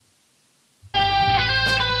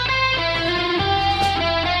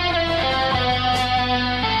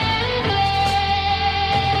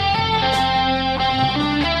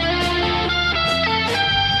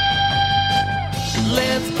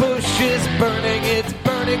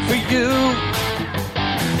burning for you.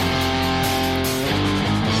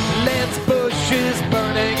 Lens Bush is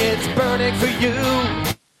burning, it's burning for you.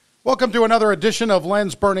 Welcome to another edition of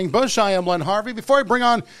Len's Burning Bush. I am Len Harvey. Before I bring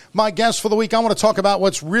on my guest for the week, I want to talk about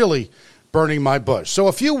what's really burning my bush. So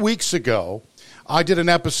a few weeks ago, I did an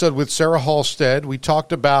episode with Sarah Halstead. We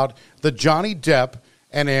talked about the Johnny Depp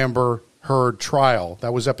and Amber Heard trial.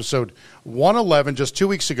 That was episode 111, just 2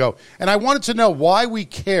 weeks ago. And I wanted to know why we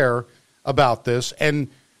care about this. And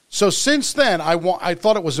so since then, I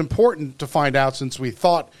thought it was important to find out, since we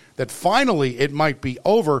thought that finally it might be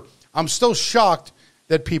over. I'm still shocked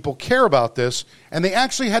that people care about this, and they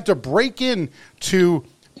actually had to break into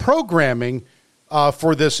programming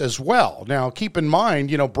for this as well. Now, keep in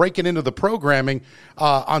mind, breaking into the programming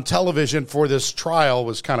on television for this trial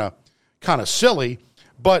was kind of silly,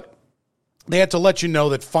 but they had to let you know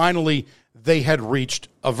that finally they had reached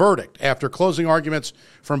a verdict. After closing arguments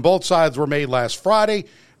from both sides were made last Friday,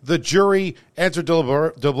 the jury entered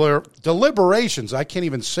deliberations. I can't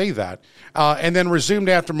even say that. And then resumed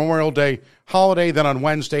after Memorial Day holiday. Then on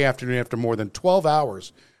Wednesday afternoon, after more than 12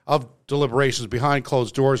 hours of deliberations behind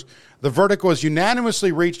closed doors, the verdict was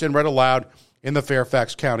unanimously reached and read aloud in the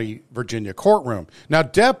Fairfax County, Virginia courtroom. Now,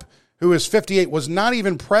 Depp, who is 58, was not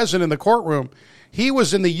even present in the courtroom. He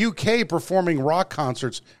was in the UK performing rock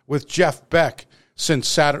concerts with Jeff Beck since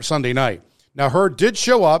Sunday night. Now, Heard did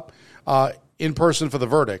show up in person for the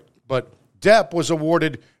verdict, but Depp was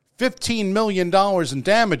awarded $15 million in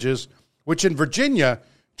damages, which in Virginia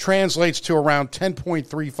translates to around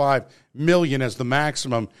 $10.35 million as the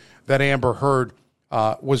maximum that Amber Heard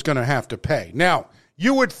was going to have to pay. Now,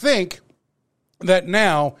 you would think that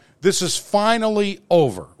now this is finally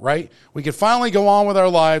over, right? We could finally go on with our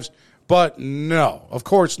lives, but no, of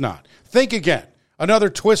course not. Think again. Another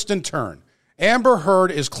twist and turn. Amber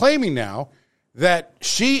Heard is claiming now that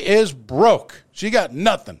she is broke. She got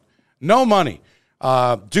nothing, no money,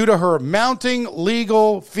 due to her mounting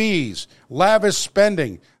legal fees, lavish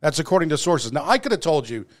spending. That's according to sources. Now, I could have told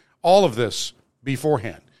you all of this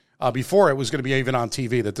beforehand, before it was going to be even on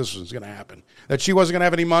TV, that this was going to happen, that she wasn't going to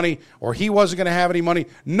have any money or he wasn't going to have any money.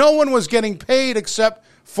 No one was getting paid except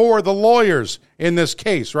for the lawyers in this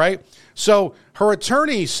case, right? So her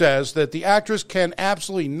attorney says that the actress can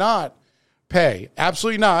absolutely not pay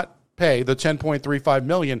the $10.35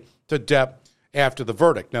 million to Depp after the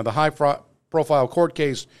verdict. Now, the high-profile court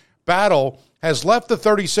case battle has left the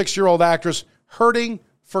 36-year-old actress hurting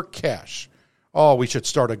for cash. Oh, we should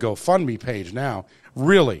start a GoFundMe page now.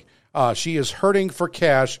 Really, she is hurting for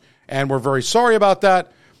cash, and we're very sorry about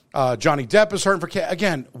that. Johnny Depp is hurting for cash.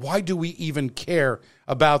 Again, why do we even care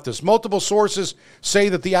about this? Multiple sources say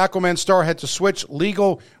that the Aquaman star had to switch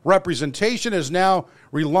legal representation, is now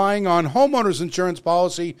relying on homeowners insurance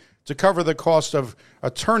policy to cover the cost of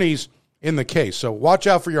attorneys in the case. So watch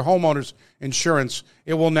out for your homeowners insurance.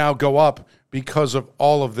 It will now go up because of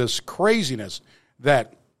all of this craziness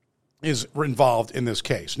that is involved in this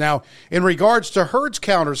case. Now, in regards to Heard's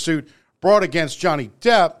countersuit brought against Johnny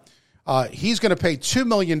Depp, he's going to pay $2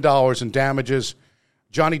 million in damages.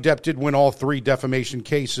 Johnny Depp did win all three defamation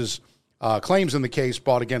claims in the case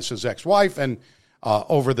brought against his ex-wife, and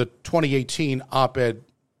over the 2018 op-ed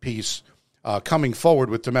piece coming forward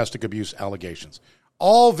with domestic abuse allegations.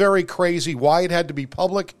 All very crazy. Why it had to be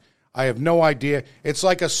public, I have no idea. It's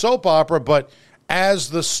like a soap opera, but as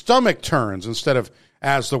the stomach turns instead of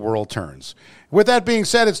as the world turns. With that being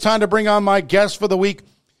said, it's time to bring on my guest for the week.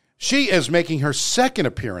 She is making her second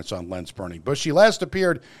appearance on Len's Burning Bush. She last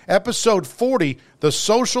appeared episode 40, The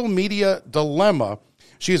Social Media Dilemma.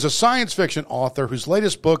 She is a science fiction author whose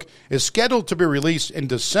latest book is scheduled to be released in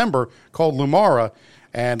December, called Lumara.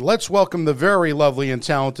 And let's welcome the very lovely and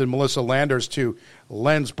talented Melissa Landers to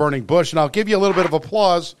Len's Burning Bush. And I'll give you a little bit of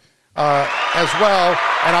applause as well,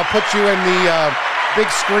 and I'll put you in the big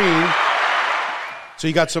screen. So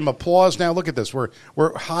you got some applause now. Look at this. We're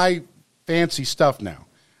high, fancy stuff now.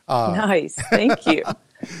 Nice. Thank you.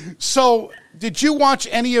 So did you watch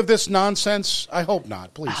any of this nonsense? I hope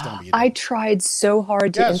not. Please don't be. I tried so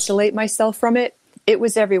hard to insulate myself from it. It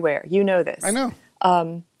was everywhere. You know this. I know.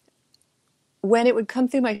 When it would come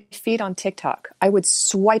through my feed on TikTok, I would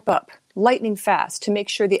swipe up lightning fast to make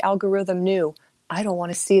sure the algorithm knew, I don't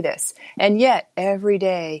want to see this. And yet, every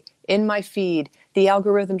day in my feed, the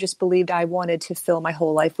algorithm just believed I wanted to fill my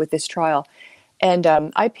whole life with this trial. And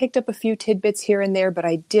I picked up a few tidbits here and there, but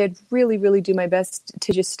I did really, really do my best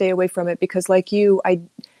to just stay away from it because, like you, I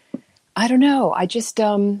don't know. I just,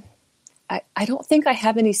 I don't think I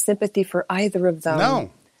have any sympathy for either of them.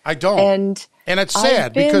 No, I don't. And it's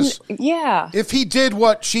sad because if he did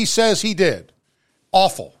what she says he did,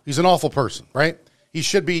 awful. He's an awful person, right? he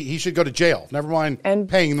should go to jail. Never mind And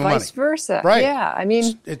paying the money. vice versa. Right. Yeah. I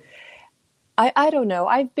mean, I don't know.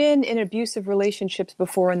 I've been in abusive relationships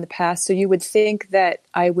before in the past, so you would think that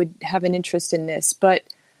I would have an interest in this, but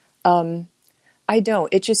I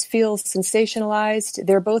don't. It just feels sensationalized.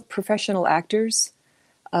 They're both professional actors.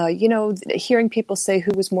 Hearing people say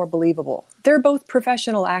who was more believable. They're both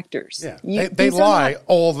professional actors. Yeah. They lie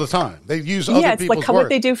all the time. They use other it's people's like words. what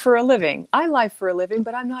they do for a living. I lie for a living,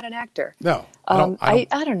 but I'm not an actor. No. I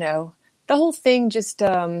don't know. The whole thing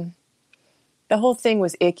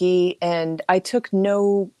was icky, and I took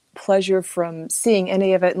no pleasure from seeing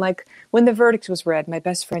any of it. And like when the verdict was read, my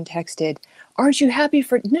best friend texted, "Aren't you happy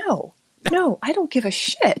for?" No, I don't give a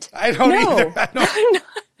shit. I don't either. I don't.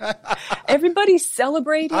 Everybody's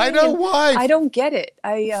celebrating. I know why. I don't get it.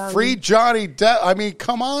 Free Johnny Depp. I mean,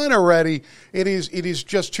 come on already. It is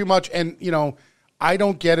just too much. And, I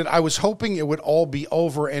don't get it. I was hoping it would all be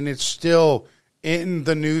over, and it's still in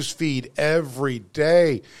the news feed every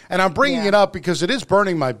day. And I'm bringing it up because it is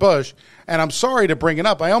burning my bush, and I'm sorry to bring it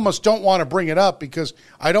up. I almost don't want to bring it up because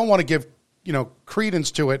I don't want to give,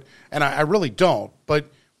 credence to it, and I really don't. But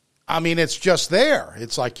I mean, it's just there.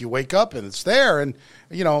 It's like you wake up and it's there. And,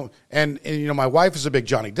 my wife is a big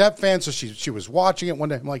Johnny Depp fan, so she was watching it one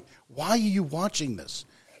day. I'm like, why are you watching this?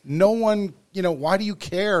 No one, why do you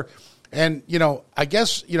care? And, I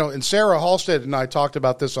guess, and Sarah Halstead and I talked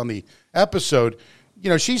about this on the episode.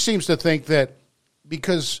 She seems to think that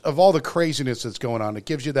because of all the craziness that's going on, it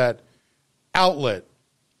gives you that outlet.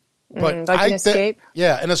 But like an escape?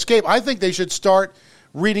 An escape. I think they should start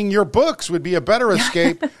reading your books would be a better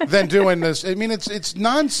escape than doing this. I mean, it's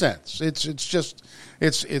nonsense.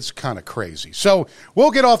 It's kind of crazy. So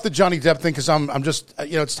we'll get off the Johnny Depp thing because I'm just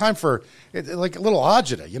it's time for like a little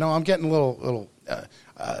agita. I'm getting a little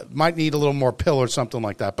might need a little more pill or something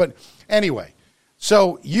like that. But anyway,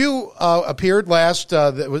 so you appeared last.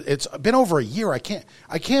 It's been over a year. I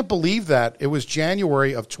can't believe that it was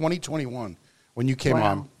January of 2021 when you came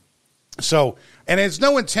on. So, and it's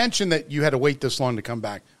no intention that you had to wait this long to come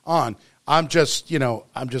back on. I'm just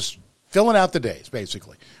filling out the days,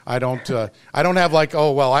 basically. I don't have like,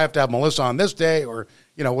 oh, well, I have to have Melissa on this day or,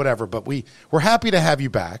 whatever. But we're happy to have you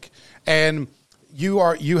back. And you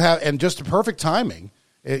have, and just the perfect timing,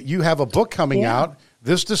 you have a book coming out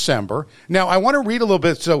this December. Now, I want to read a little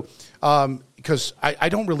bit. So, because I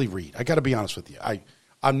don't really read. I got to be honest with you.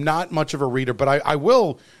 I'm not much of a reader, but I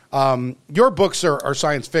will. Your books are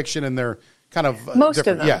science fiction, and they're kind of most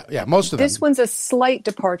different. of them. Yeah, most of them. This one's a slight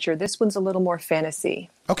departure. This one's a little more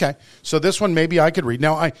fantasy. Okay, so this one maybe I could read.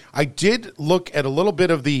 Now, I did look at a little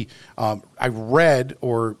bit of the. I read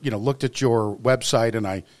or looked at your website, and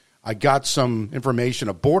I got some information.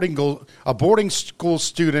 A boarding school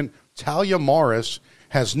student, Talia Morris,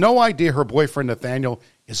 has no idea her boyfriend Nathaniel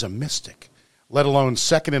is a mystic, let alone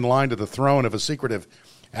second in line to the throne of a secretive,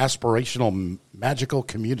 aspirational, magical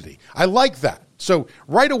community. I like that. So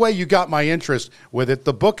right away you got my interest with it.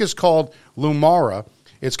 The book is called Lumara.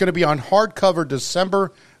 It's going to be on hardcover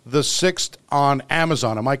December the 6th on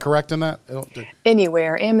Amazon. Am I correct in that?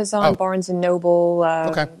 Anywhere. Amazon, Barnes & Noble.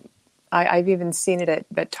 Okay. I've even seen it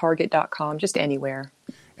at Target.com, just anywhere.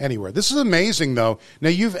 Anywhere. This is amazing, though. Now,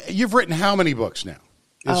 you've written how many books now?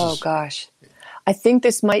 Gosh. I think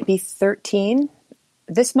this might be 13.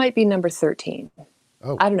 This might be number 13.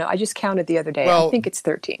 Oh. I don't know. I just counted the other day. Well, I think it's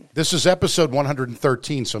 13. This is episode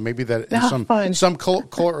 113, so maybe that is some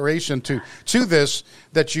correlation to this,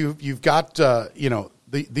 that you've got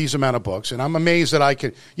these amount of books, and I'm amazed that I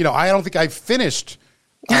could. I don't think I've finished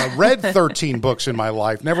read 13 books in my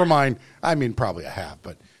life. Never mind. I mean, probably I have,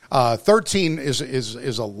 but 13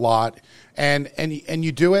 is a lot, and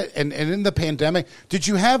you do it. And in the pandemic, did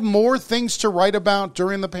you have more things to write about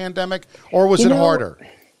during the pandemic, or was it harder?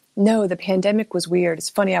 No, the pandemic was weird. It's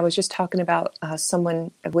funny. I was just talking about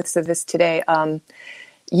someone with this today.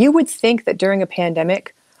 You would think that during a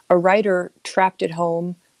pandemic, a writer trapped at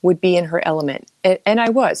home would be in her element. And I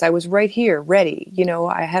was right here, ready.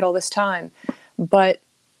 I had all this time. But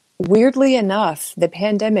weirdly enough, the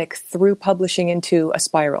pandemic threw publishing into a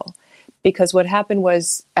spiral. Because what happened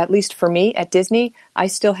was, at least for me at Disney, I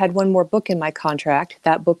still had one more book in my contract.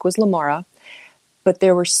 That book was Lumara. But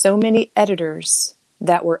there were so many editors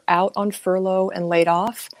that were out on furlough and laid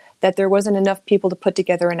off that there wasn't enough people to put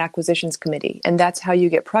together an acquisitions committee. And that's how you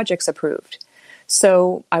get projects approved.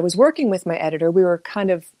 So I was working with my editor. We were kind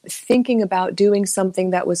of thinking about doing something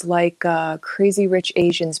that was like Crazy Rich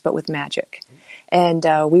Asians, but with magic. And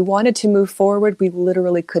we wanted to move forward. We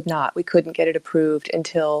literally could not. We couldn't get it approved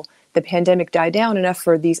until the pandemic died down enough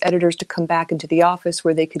for these editors to come back into the office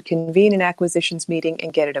where they could convene an acquisitions meeting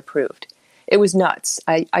and get it approved. It was nuts.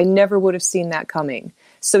 I never would have seen that coming.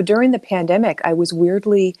 So during the pandemic, I was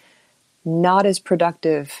weirdly not as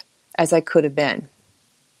productive as I could have been.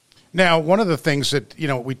 Now, one of the things that,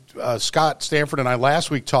 Scott Stanford and I last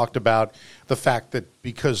week talked about the fact that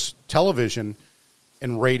because television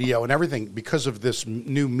and radio and everything, because of this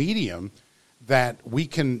new medium, that we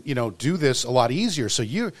can, do this a lot easier. So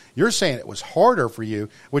you're saying it was harder for you,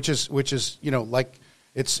 which is, like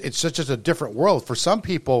it's such a different world. For some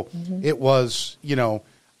people, it was, it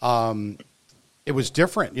was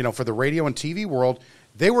different. For the radio and TV world,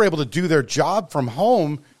 they were able to do their job from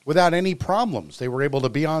home without any problems. They were able to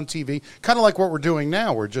be on TV, kind of like what we're doing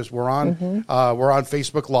now. We're on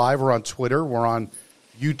Facebook Live, we're on Twitter, we're on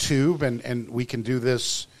YouTube, and we can do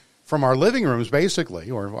this from our living rooms,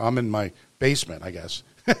 basically. Or I'm in my basement, I guess.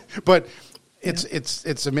 But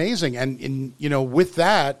it's amazing. And with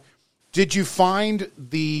that, did you find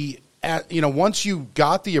once you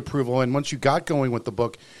got the approval and once you got going with the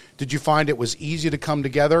book, did you find it was easy to come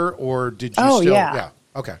together, or did you still? Yeah.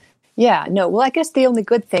 Okay. Yeah, no. Well, I guess the only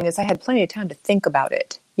good thing is I had plenty of time to think about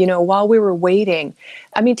it, while we were waiting.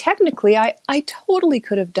 I mean, technically, I totally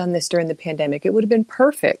could have done this during the pandemic. It would have been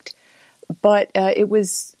perfect. But it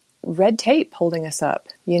was red tape holding us up,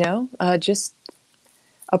 just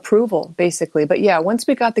approval, basically. But yeah, once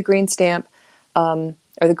we got the green stamp, or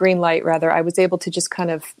the green light, rather, I was able to just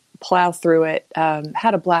kind of plow through it,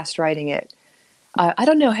 had a blast writing it. I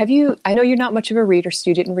don't know. I know you're not much of a reader, so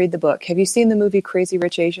you didn't read the book. Have you seen the movie Crazy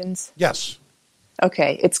Rich Asians? Yes.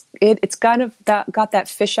 Okay. It's kind of got that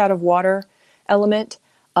fish out of water element,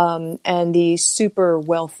 and the super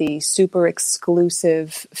wealthy, super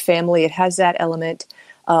exclusive family. It has that element,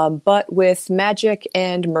 but with magic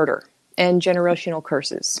and murder and generational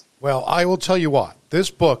curses. Well, I will tell you what.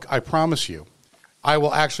 This book, I promise you, I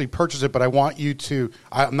will actually purchase it, but I want you to.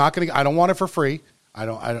 I don't want it for free.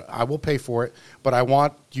 I will pay for it, but I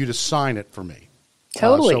want you to sign it for me.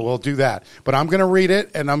 Totally. So we'll do that. But I'm going to read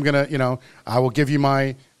it, and I'm going to, I will give you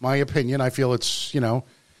my opinion. I feel it's,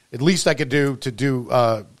 at least I could do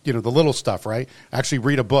the little stuff, right? Actually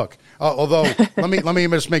read a book. Although, let me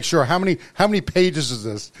just make sure. How many pages is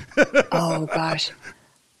this? Oh gosh,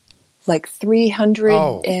 like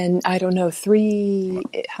 300 and I don't know,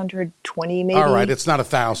 320 maybe. All right, it's not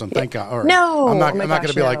 1,000. Thank God. All right. No, I'm not going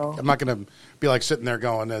to be like sitting there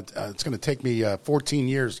going, it's going to take me 14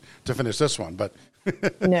 years to finish this one, but.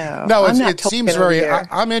 No, it seems very.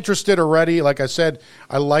 I'm interested already. Like I said,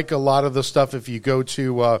 I like a lot of the stuff. If you go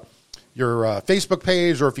to your Facebook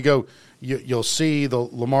page, or if you go, you'll see the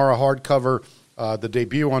Lamara hardcover, the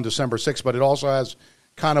debut on December 6th. But it also has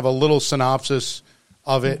kind of a little synopsis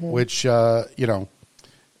of it, which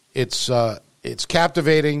it's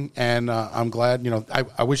captivating, and I'm glad.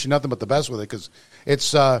 I wish you nothing but the best with it, because it's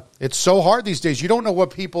so hard these days. You don't know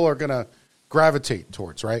what people are going to gravitate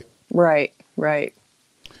towards, right? Right.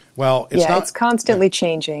 Well, it's constantly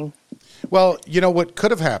changing. Well, what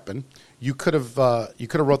could have happened? You could have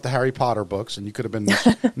wrote the Harry Potter books, and you could have been this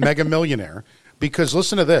mega millionaire. Because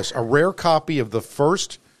listen to this: a rare copy of the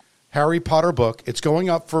first Harry Potter book. It's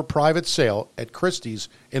going up for private sale at Christie's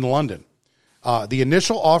in London. The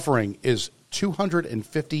initial offering is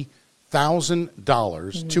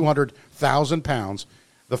 $250,000, 200,000 pounds.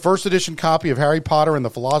 The first edition copy of Harry Potter and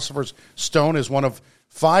the Philosopher's Stone is one of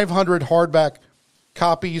 500 hardback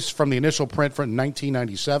copies from the initial print from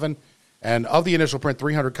 1997. And of the initial print,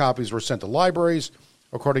 300 copies were sent to libraries.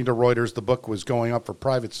 According to Reuters, the book was going up for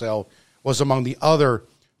private sale, was among the other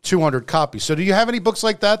 200 copies. So do you have any books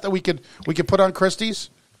like that we could put on Christie's?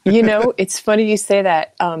 It's funny you say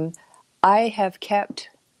that. I have kept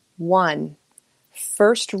one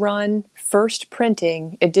first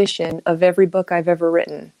printing edition of every book I've ever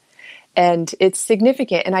written. And it's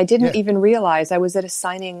significant. And I didn't even realize. I was at a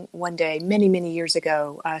signing one day, many, many years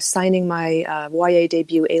ago, signing my YA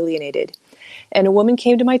debut, Alienated. And a woman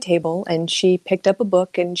came to my table, and she picked up a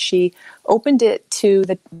book, and she opened it to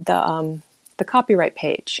the copyright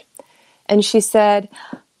page. And she said,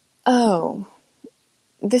 "Oh,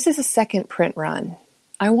 this is a second print run.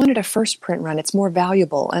 I wanted a first print run. It's more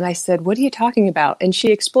valuable." And I said, "What are you talking about?" And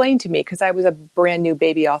she explained to me, because I was a brand new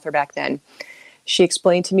baby author back then. She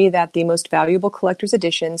explained to me that the most valuable collector's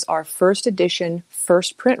editions are first edition,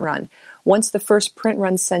 first print run. Once the first print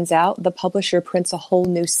run sends out, the publisher prints a whole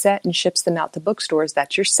new set and ships them out to bookstores.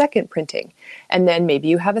 That's your second printing. And then maybe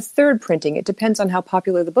you have a third printing. It depends on how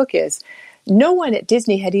popular the book is. No one at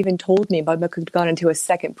Disney had even told me my book had gone into a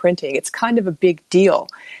second printing. It's kind of a big deal.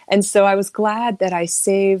 And so I was glad that I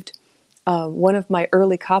saved one of my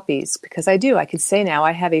early copies, because I could say now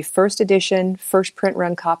I have a first edition, first print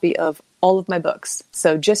run copy of all of my books.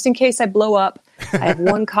 So just in case I blow up, I have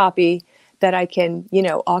one copy that I can,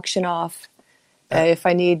 auction off if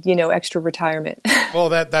I need, extra retirement. Well,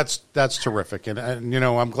 that's terrific, and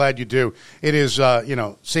I'm glad you do. It is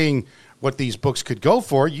seeing what these books could go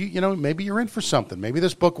for. Maybe you're in for something. Maybe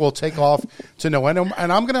this book will take off to no end,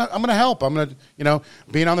 and I'm gonna help. I'm gonna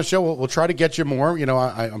being on the show, we'll try to get you more.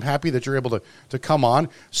 I'm happy that you're able to come on.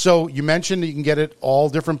 So you mentioned you can get it all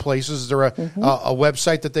different places. Is there a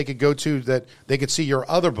website that they could go to that they could see your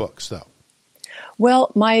other books though?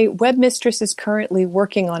 Well, my webmistress is currently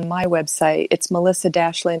working on my website. It's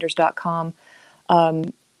melissa-landers.com.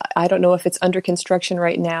 I don't know if it's under construction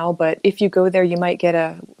right now, but if you go there, you might get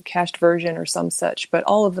a cached version or some such, but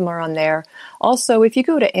all of them are on there. Also, if you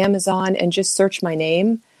go to Amazon and just search my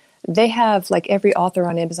name, they have, like every author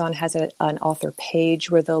on Amazon has an author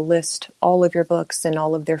page where they'll list all of your books and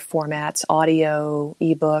all of their formats: audio,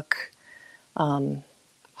 ebook,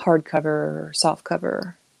 hardcover,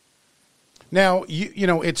 softcover. Now,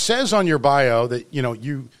 it says on your bio that,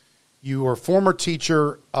 you were a former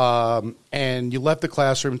teacher and you left the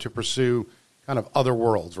classroom to pursue kind of other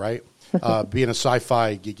worlds, right? Being a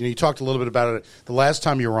sci-fi geek. You talked a little bit about it the last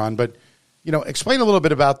time you were on, but, explain a little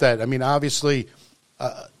bit about that. I mean, obviously,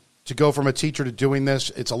 to go from a teacher to doing this,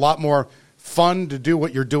 it's a lot more fun to do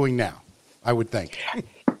what you're doing now, I would think.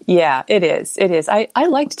 Yeah, it is. It is. I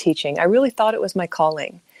liked teaching. I really thought it was my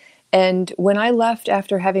calling. And when I left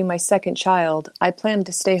after having my second child, I planned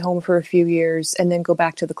to stay home for a few years and then go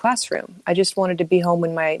back to the classroom. I just wanted to be home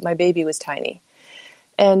when my baby was tiny.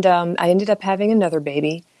 And I ended up having another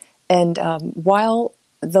baby. And while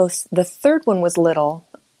the third one was little,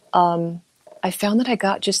 I found that I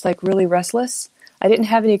got just like really restless. I didn't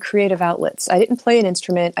have any creative outlets. I didn't play an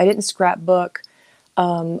instrument. I didn't scrapbook.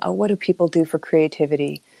 What do people do for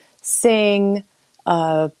creativity? Sing,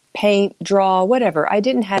 paint, draw, whatever. I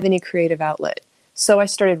didn't have any creative outlet. So I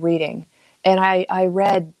started reading. And I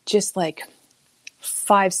read just like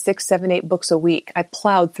 5, 6, 7, 8 books a week. I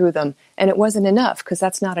plowed through them. And it wasn't enough because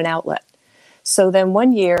that's not an outlet. So then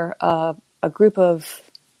one year, a group of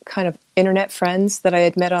kind of internet friends that I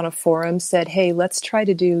had met on a forum said, hey, let's try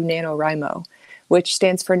to do NaNoWriMo, which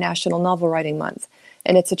stands for National Novel Writing Month.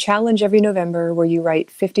 And it's a challenge every November where you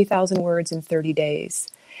write 50,000 words in 30 days.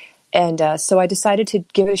 And so I decided to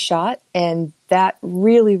give it a shot, and that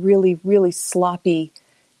really, really, really sloppy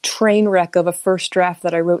train wreck of a first draft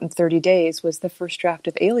that I wrote in 30 days was the first draft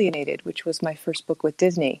of Alienated, which was my first book with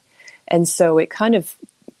Disney. And so it kind of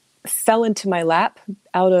fell into my lap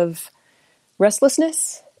out of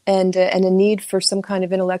restlessness and a need for some kind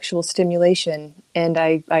of intellectual stimulation. And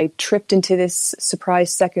I tripped into this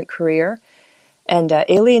surprise second career. And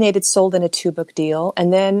Alienated sold in a 2-book deal.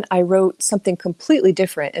 And then I wrote something completely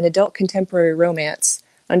different, an adult contemporary romance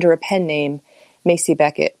under a pen name, Macy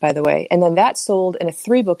Beckett, by the way. And then that sold in a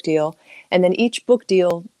 3-book deal. And then each book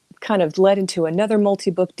deal kind of led into another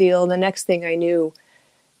multi-book deal. And the next thing I knew,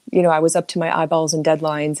 I was up to my eyeballs in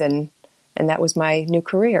deadlines, and that was my new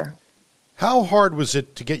career. How hard was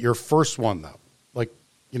it to get your first one, though? Like,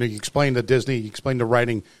 you explained to Disney, you explained to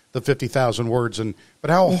writing the 50,000 words, but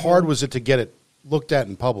how hard was it to get it looked at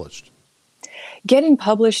and published? Getting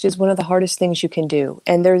published is one of the hardest things you can do.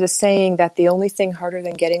 And there's a saying that the only thing harder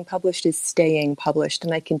than getting published is staying published.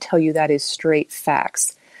 And I can tell you that is straight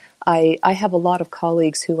facts. I have a lot of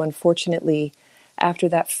colleagues who, unfortunately, after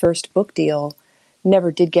that first book deal,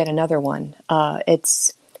 never did get another one.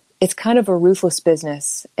 It's kind of a ruthless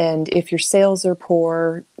business. And if your sales are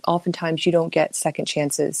poor, oftentimes you don't get second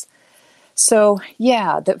chances. So,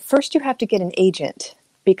 yeah, first you have to get an agent.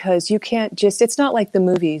 Because you can't it's not like the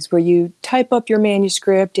movies where you type up your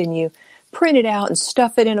manuscript and you print it out and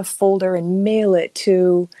stuff it in a folder and mail it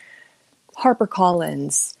to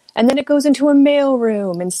HarperCollins. And then it goes into a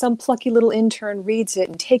mailroom and some plucky little intern reads it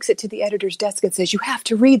and takes it to the editor's desk and says, you have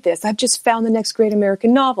to read this. I've just found the next great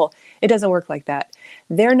American novel. It doesn't work like that.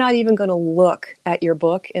 They're not even going to look at your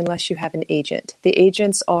book unless you have an agent. The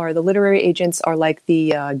literary agents are like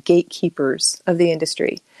the gatekeepers of the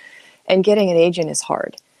industry. And getting an agent is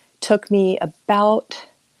hard. Took me about,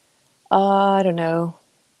 a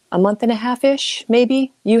month and a half-ish,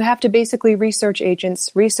 maybe. You have to basically research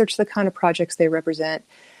agents, research the kind of projects they represent.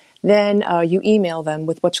 Then you email them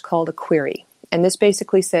with what's called a query. And this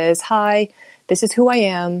basically says, hi, this is who I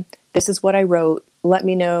am. This is what I wrote. Let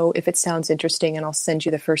me know if it sounds interesting, and I'll send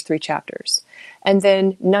you the first 3 chapters. And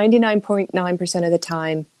then 99.9% of the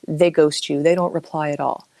time, they ghost you. They don't reply at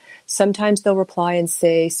all. Sometimes they'll reply and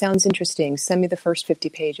say, sounds interesting, send me the first 50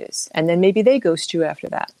 pages. And then maybe they ghost you after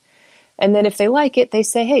that. And then if they like it, they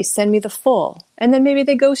say, hey, send me the full. And then maybe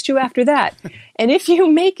they ghost you after that. And if you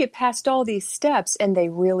make it past all these steps and they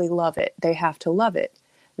really love it, they have to love it,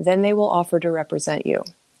 then they will offer to represent you.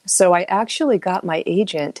 So I actually got my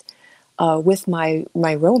agent with my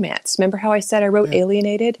romance. Remember how I said I wrote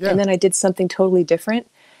Alienated, Yeah. and then I did something totally different?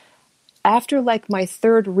 After like my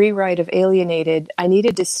third rewrite of Alienated, I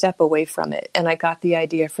needed to step away from it, and I got the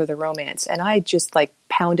idea for the romance, and I just like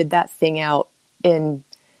pounded that thing out in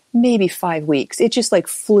maybe 5 weeks. It just like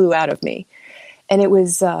flew out of me, and it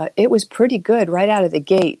was pretty good right out of the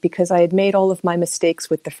gate because I had made all of my mistakes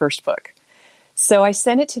with the first book. So I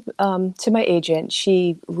sent it to my agent.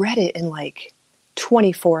 She read it in like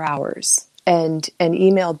 24 hours and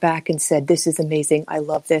emailed back and said, "This is amazing. I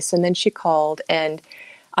love this." And then she called, and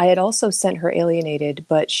I had also sent her Alienated,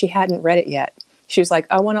 but she hadn't read it yet. She was like,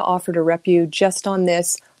 "I want to offer to rep you just on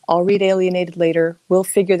this. I'll read Alienated later. We'll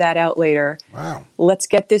figure that out later. Wow. Let's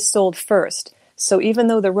get this sold first." So even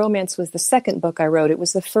though the romance was the second book I wrote, it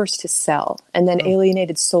was the first to sell. And then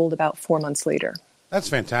Alienated sold about 4 months later. That's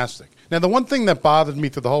fantastic. Now, the one thing that bothered me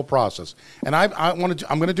through the whole process, and I'm going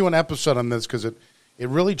to do an episode on this because it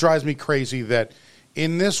really drives me crazy that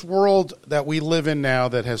in this world that we live in now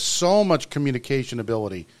that has so much communication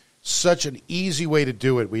ability, such an easy way to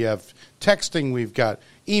do it. We have texting, we've got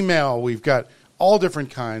email, we've got all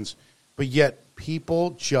different kinds, but yet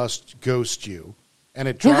people just ghost you. And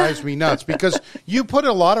it drives me nuts because you put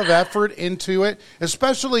a lot of effort into it,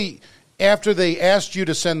 especially after they asked you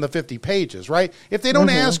to send the 50 pages, right? If they don't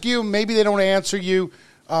ask you, maybe they don't answer you.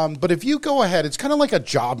 But if you go ahead, it's kind of like a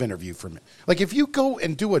job interview for me. Like if you go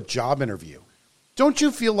and do a job interview, don't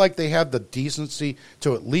you feel like they have the decency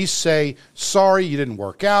to at least say, "Sorry, you didn't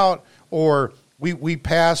work out," or we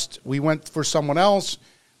passed, we went for someone else,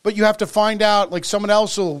 but you have to find out, like someone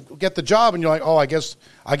else will get the job, and you're like, "Oh, I guess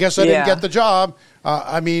I didn't get the job."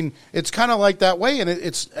 I mean, it's kind of like that way, and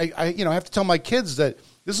I have to tell my kids that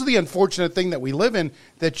this is the unfortunate thing that we live in,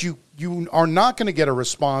 that you are not going to get a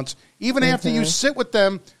response even after you sit with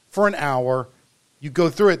them for an hour. You go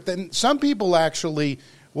through it. Then some people actually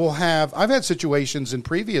will have. I've had situations in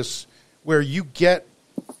previous where you get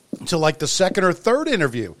to like the second or third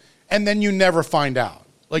interview, and then you never find out.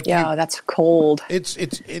 Like, that's cold. It's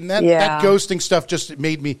in that ghosting stuff just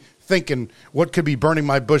made me thinking what could be burning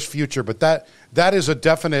my bush future. But that is a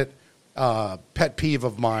definite pet peeve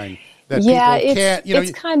of mine. That people can't.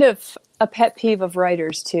 It's kind of a pet peeve of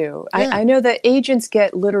writers too. I know that agents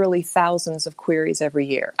get literally thousands of queries every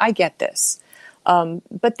year. I get this.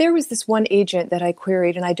 But there was this one agent that I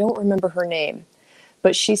queried, and I don't remember her name,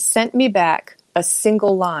 but she sent me back a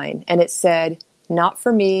single line, and it said, "Not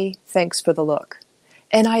for me, thanks for the look."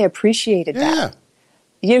 And I appreciated that.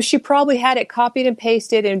 She probably had it copied and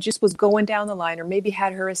pasted and just was going down the line, or maybe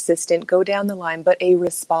had her assistant go down the line, but a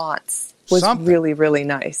response was really, really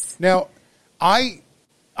nice. Now, I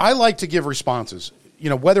like to give responses,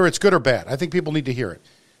 whether it's good or bad. I think people need to hear it.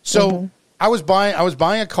 So I was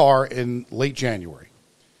buying a car in late January.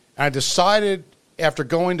 And I decided, after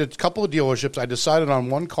going to a couple of dealerships, I decided on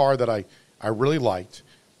one car that I really liked.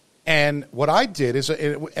 And what I did is,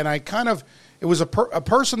 it was a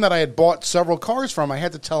person that I had bought several cars from. I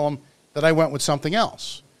had to tell them that I went with something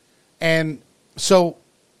else. And so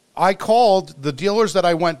I called the dealers that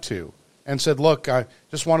I went to and said, "Look, I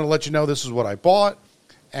just want to let you know this is what I bought,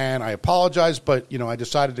 and I apologize, but, I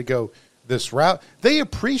decided to go this route." They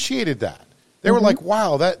appreciated that. They were like,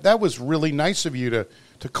 "Wow, that was really nice of you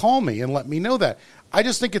to call me and let me know that." I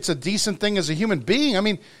just think it's a decent thing as a human being. I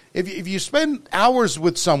mean, if you spend hours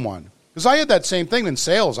with someone, because I had that same thing in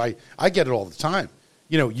sales. I get it all the time.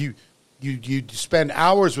 You spend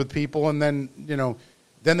hours with people, and then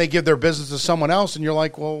then they give their business to someone else, and you're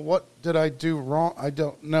like, "Well, what did I do wrong? I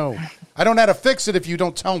don't know. I don't know how to fix it if you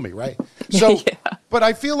don't tell me, right?" So, but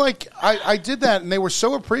I feel like I did that, and they were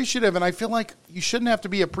so appreciative, and I feel like you shouldn't have to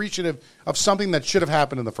be appreciative of something that should have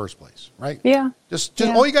happened in the first place, right? Yeah. Just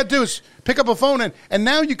all you got to do is pick up a phone, and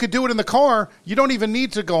now you could do it in the car. You don't even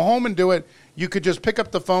need to go home and do it. You could just pick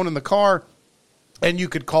up the phone in the car, and you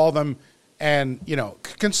could call them, and,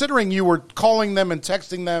 considering you were calling them and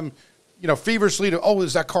texting them, feverishly to, "Oh,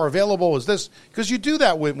 is that car available? Is this?" Because you do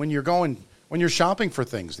that when you're shopping for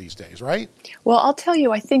things these days, right? Well, I'll tell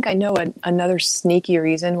you, I think I know another sneaky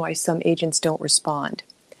reason why some agents don't respond.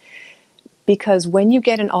 Because when you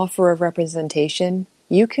get an offer of representation,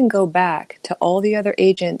 you can go back to all the other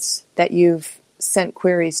agents that you've sent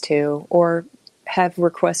queries to or have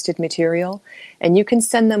requested material, and you can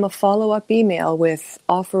send them a follow-up email with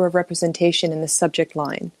offer of representation in the subject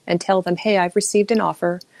line and tell them, "Hey, I've received an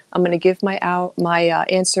offer. I'm going to give my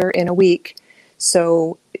answer in a week.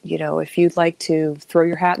 So, if you'd like to throw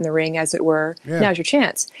your hat in the ring, as it were, now's your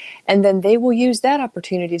chance." And then they will use that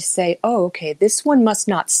opportunity to say, "Oh, okay, this one must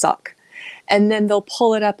not suck. And then they'll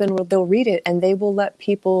pull it up and they'll read it, and they will let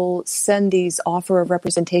people send these offer of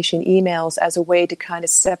representation emails as a way to kind of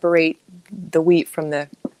separate the wheat from the,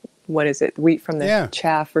 what is it, wheat from the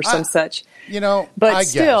chaff or some such. But I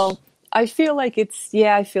still, I feel like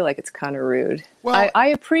it's kind of rude. Well, I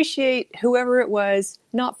appreciate whoever it was.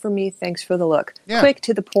 Not for me. Thanks for the look. Yeah. Quick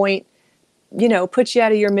to the point. Puts you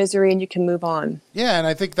out of your misery and you can move on. Yeah, and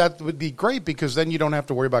I think that would be great because then you don't have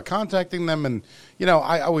to worry about contacting them. And,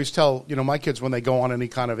 I always tell, my kids when they go on any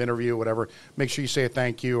kind of interview or whatever, make sure you say a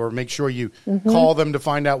thank you or make sure you call them to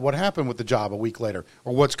find out what happened with the job a week later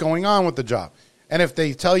or what's going on with the job. And if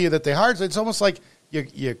they tell you that they hired, it's almost like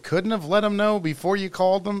you couldn't have let them know before you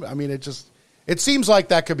called them. I mean, it seems like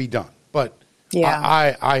that could be done, but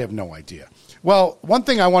I have no idea. Well, one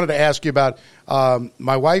thing I wanted to ask you about,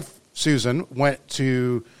 my wife, Susan, went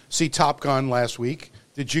to see Top Gun last week.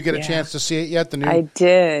 Did you get a chance to see it yet? I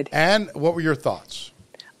did. And what were your thoughts?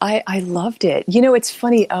 I loved it. It's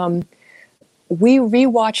funny. We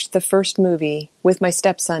rewatched the first movie with my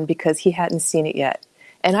stepson because he hadn't seen it yet.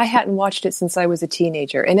 And I hadn't watched it since I was a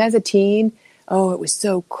teenager. And as a teen, it was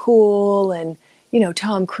so cool. And,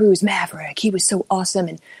 Tom Cruise, Maverick, he was so awesome.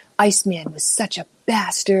 And Iceman was such a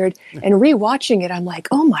bastard. And rewatching it, I'm like,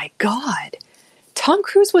 oh my God. Tom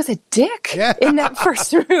Cruise was a dick in that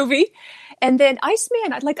first movie. And then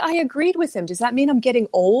Iceman, I agreed with him. Does that mean I'm getting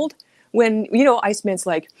old? When, Iceman's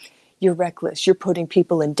like, you're reckless. You're putting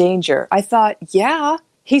people in danger. I thought, yeah,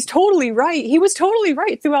 he's totally right. He was totally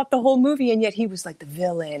right throughout the whole movie. And yet he was like the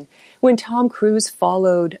villain. When Tom Cruise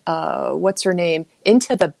followed, what's her name,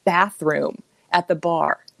 into the bathroom at the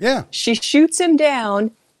bar. Yeah. She shoots him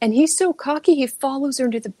down and he's so cocky. He follows her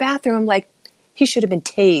into the bathroom. I'm like, he should have been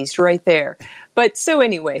tased right there. But so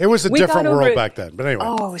anyway, it was a different world back then. But anyway,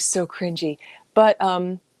 it was so cringy. But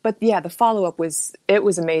yeah, the follow up was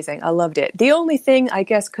amazing. I loved it. The only thing, I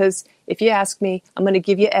guess, because if you ask me, I'm going to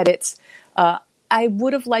give you edits. I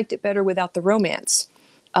would have liked it better without the romance,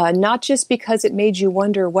 not just because it made you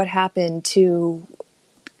wonder what happened to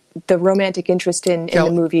the romantic interest in the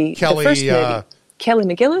movie, Kelly, the first movie, Kelly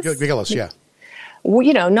McGillis. McGillis, yeah.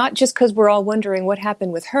 Well, not just because we're all wondering what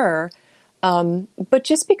happened with her. But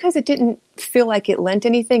just because it didn't feel like it lent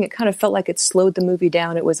anything, it kind of felt like it slowed the movie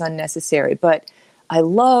down. It was unnecessary. But I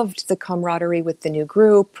loved the camaraderie with the new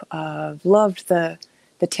group. Loved the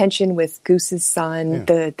tension with Goose's son.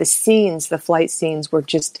 Yeah. The flight scenes were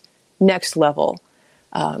just next level.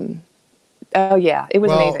 It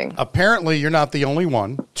was amazing. Apparently, you're not the only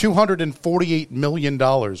one. $248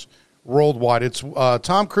 million worldwide. It's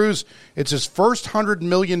Tom Cruise. It's his first $100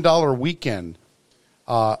 million weekend.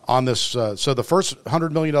 On this, so the first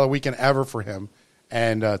 $100 million weekend ever for him,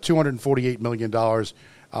 and $248 million.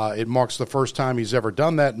 It marks the first time he's ever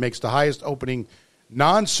done that. Makes the highest opening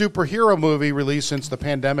non-superhero movie released since the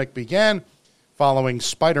pandemic began, following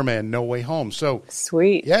Spider-Man: No Way Home. So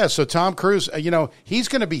sweet, yeah. So Tom Cruise, he's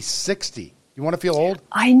going to be 60. You want to feel old?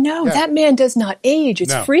 I know that man does not age.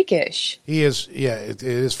 It's freakish. He is. Yeah, it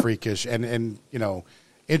is freakish, and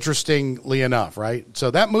interestingly enough, right?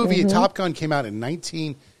 So that movie, Top Gun, came out in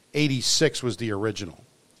 1986, was the original.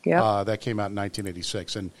 Yeah. That came out in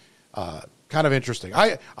 1986, and kind of interesting.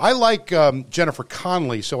 I like Jennifer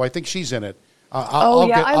Connelly, so I think she's in it. I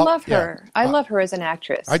love her. I love her as an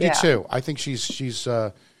actress. I do too. I think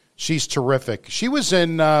she's terrific. She was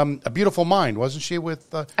in A Beautiful Mind, wasn't she?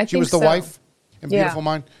 She was the wife in Beautiful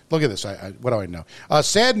Mind. Look at this. What do I know?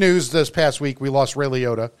 Sad news this past week. We lost Ray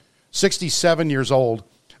Liotta, 67 years old.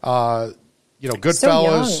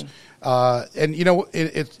 Goodfellas, and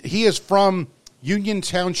he is from Union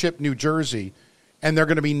Township, New Jersey, and they're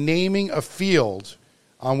going to be naming a field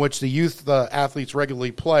on which the youth athletes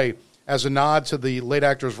regularly play as a nod to the late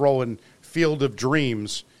actor's role in Field of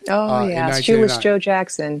Dreams. Oh, yeah, she was Joe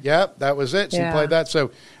Jackson. Yep, that was it. She played that. So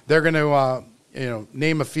they're going to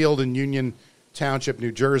name a field in Union Township,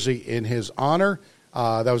 New Jersey, in his honor.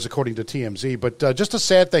 That was according to TMZ, but just a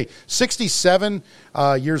sad thing. 67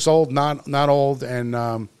 years old, not old,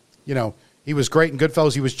 and he was great in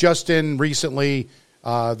Goodfellas. He was just in recently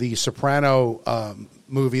the Soprano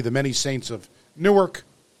movie, The Many Saints of Newark,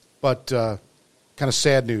 but kind of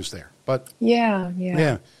sad news there. But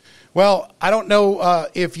yeah. Well, I don't know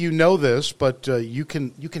if you know this, but you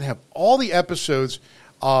can have all the episodes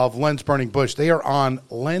of Lens Burning Bush. They are on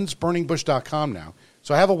lensburningbush.com now.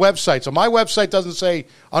 So I have a website. So my website doesn't say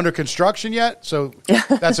under construction yet, so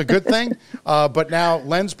that's a good thing. But now,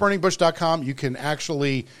 lensburningbush.com, you can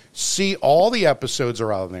actually see all the episodes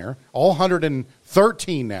are on there, all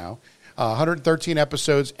 113 now, 113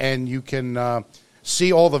 episodes, and you can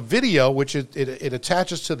see all the video, which it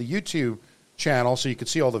attaches to the YouTube channel, so you can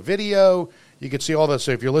see all the video. You could see all this.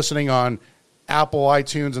 So if you're listening on Apple,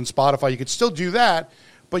 iTunes, and Spotify, you could still do that,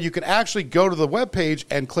 but you could actually go to the webpage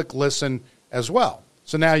and click listen as well.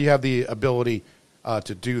 So now you have the ability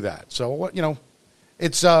to do that. So,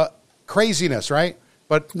 it's craziness, right?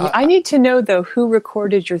 But I need to know, though, who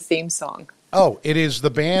recorded your theme song. Oh, it is the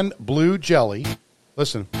band Blue Jelly.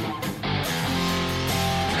 Listen.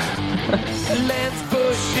 Lance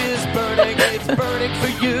Bush is burning. It's burning for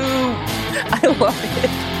you. I love it.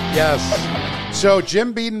 Yes. So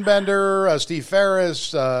Jim Biedenbender, Steve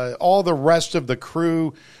Ferris, all the rest of the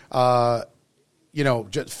crew, Phil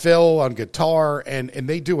on guitar, and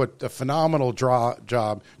they do a phenomenal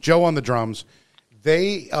job. Joe on the drums.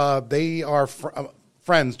 They are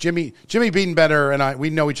friends. Jimmy Biedenbender and I, we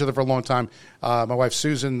know each other for a long time. My wife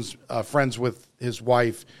Susan's friends with his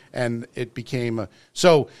wife, and it became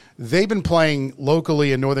so they've been playing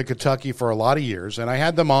locally in Northern Kentucky for a lot of years, and I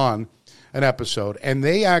had them on an episode, and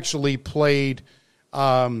they actually played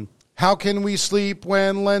How Can We Sleep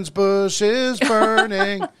When Lens Bush Is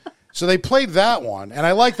Burning? So they played that one, and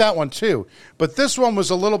I like that one too. But this one was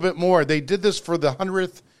a little bit more. They did this for the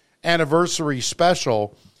 100th anniversary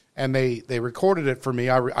special, and they recorded it for me.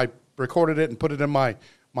 I recorded it and put it in my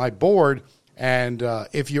board. And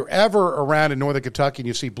if you're ever around in Northern Kentucky and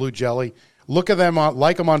you see Blue Jelly, look at them,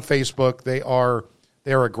 like them on Facebook.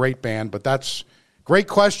 They're a great band. But that's great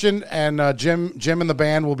question, and Jim and the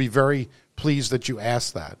band will be very pleased that you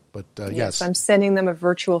asked that. But yes, I'm sending them a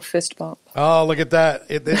virtual fist bump. Oh, look at that!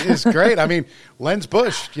 It is great. I mean, Lens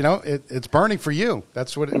Bush, it's burning for you.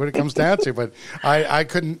 That's what it comes down to. But I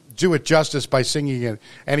couldn't do it justice by singing it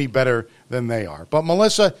any better than they are. But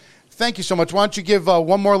Melissa, thank you so much. Why don't you give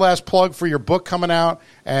one more last plug for your book coming out,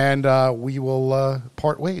 and we will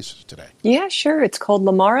part ways today. Yeah, sure. It's called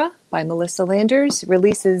Lamara by Melissa Landers.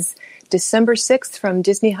 Releases December 6th from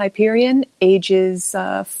Disney Hyperion, ages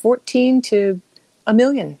 14 to a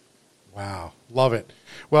million. Wow. Love it.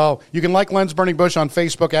 Well, you can like Lens Burning Bush on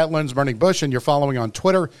Facebook at Lens Burning Bush, and you're following on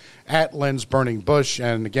Twitter at Lens Burning Bush,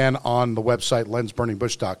 and again on the website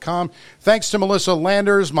lensburningbush.com. Thanks to Melissa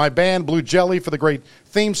Landers, my band Blue Jelly, for the great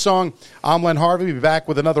theme song. I'm Len Harvey. We'll be back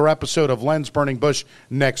with another episode of Lens Burning Bush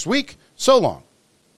next week. So long.